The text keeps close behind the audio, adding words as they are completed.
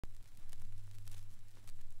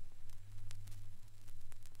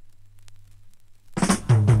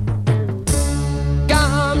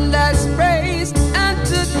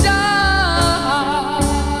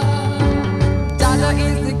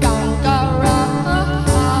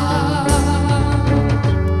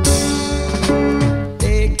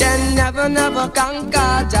never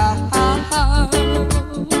conquer Jah.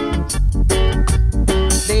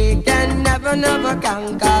 They can never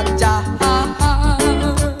conquer Jah.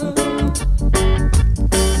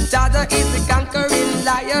 Jah is the conquering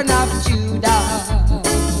Lion of Judah.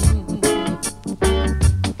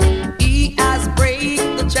 He has break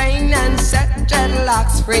the chain and set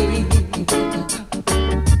dreadlocks free.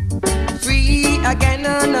 Free again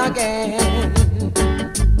and again.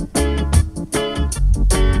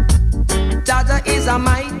 Jah is a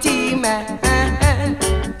mighty man.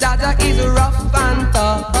 Jah is rough and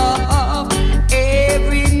tough.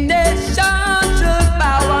 Every nation should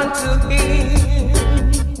bow unto him.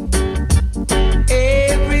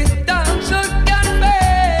 Every tongue should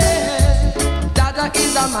confess. Jah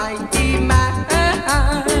is a mighty man.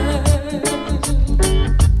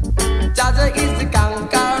 Jah is the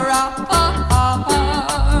conqueror.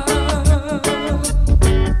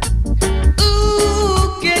 Who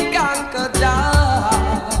can conquer Jah?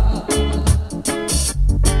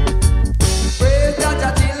 Praise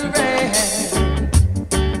Jah children.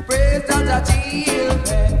 Praise Jah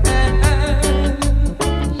children.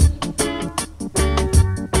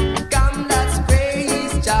 Come, let's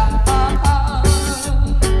praise Jah.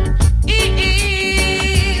 He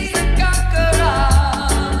is the conqueror.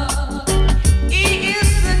 He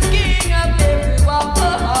is the king of every war.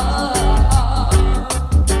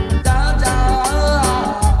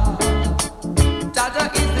 Jah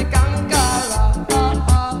is the conqueror.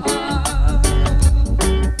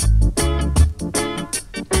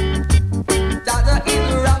 Jah is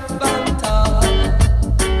rough and tough.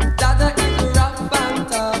 Jah is rough and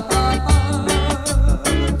tough.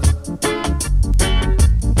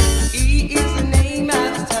 He is the name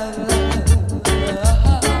master.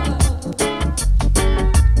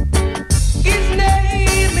 His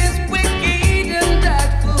name is wicked and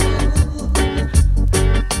dreadful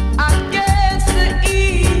against the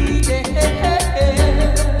evil.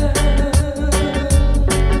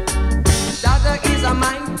 Jah is a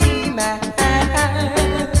mighty man.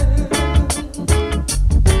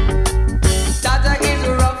 Jah is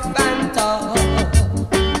rough and tough.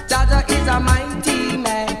 Jah is a mighty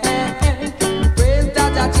man. Praise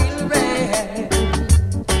Jah children.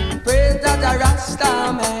 Praise Jah Rasta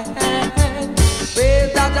man.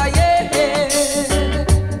 Praise Jah yeah.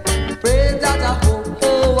 Praise Jah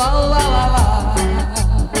oh wow wow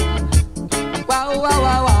wow wow wow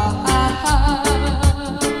wow wow.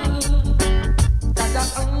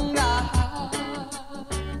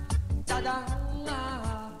 Jah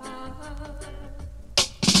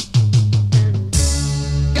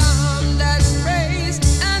come, let's praise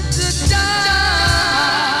unto Jah.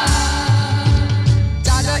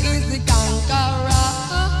 Jah is the conqueror.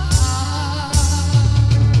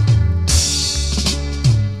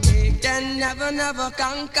 They can never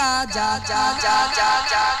conquer Jah.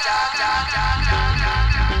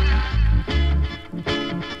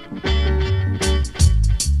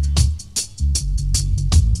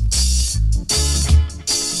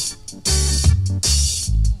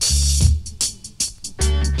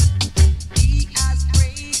 He has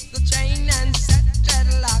break the chain and set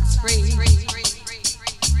dreadlocks free.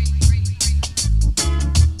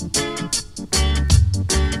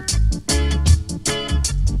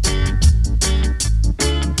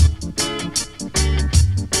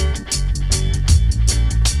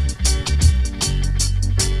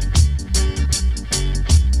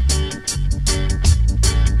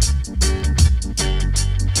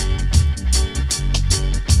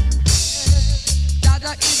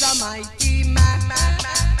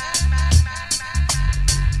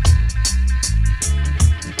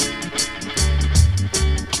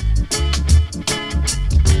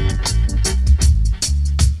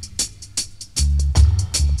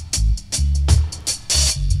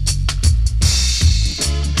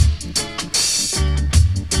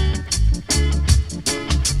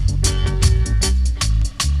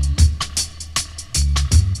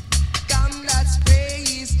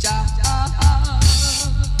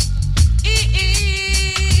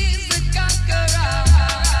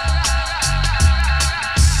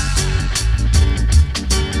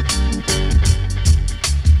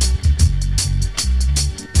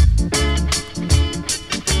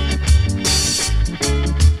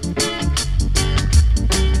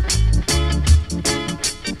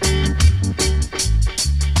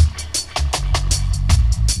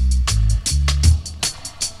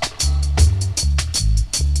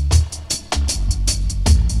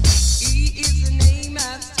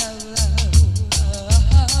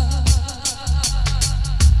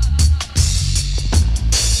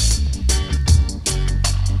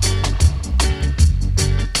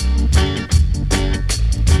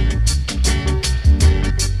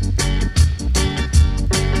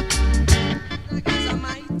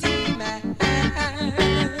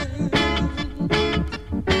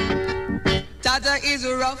 is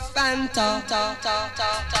rough and tough.